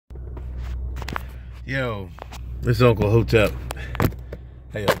Yo, this is Uncle Hotep.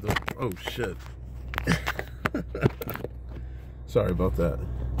 How y'all doing? Oh shit. Sorry about that.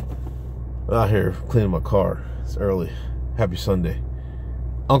 Out here cleaning my car. It's early. Happy Sunday.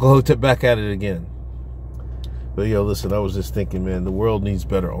 Uncle Hotep back at it again. But yo, listen, I was just thinking, man, the world needs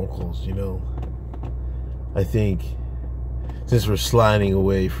better uncles, you know. I think since we're sliding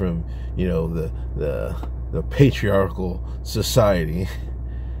away from, you know, the patriarchal society,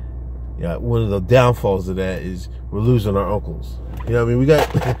 yeah, one of the downfalls of that is we're losing our uncles. You know what I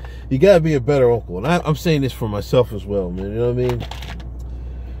mean? You got to be a better uncle. And I'm saying this for myself as well, man. You know what I mean?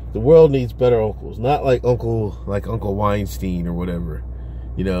 The world needs better uncles. Not like Uncle Weinstein or whatever.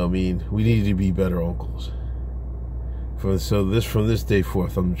 You know what I mean? We need to be better uncles. From this day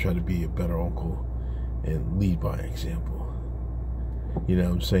forth, I'm going to try to be a better uncle and lead by example. You know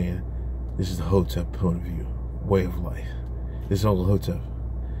what I'm saying? This is the Hotep point of view. Way of life. This is Uncle Hotep.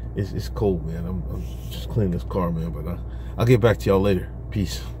 It's cold, man. I'm just cleaning this car, man. But I'll get back to y'all later.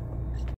 Peace.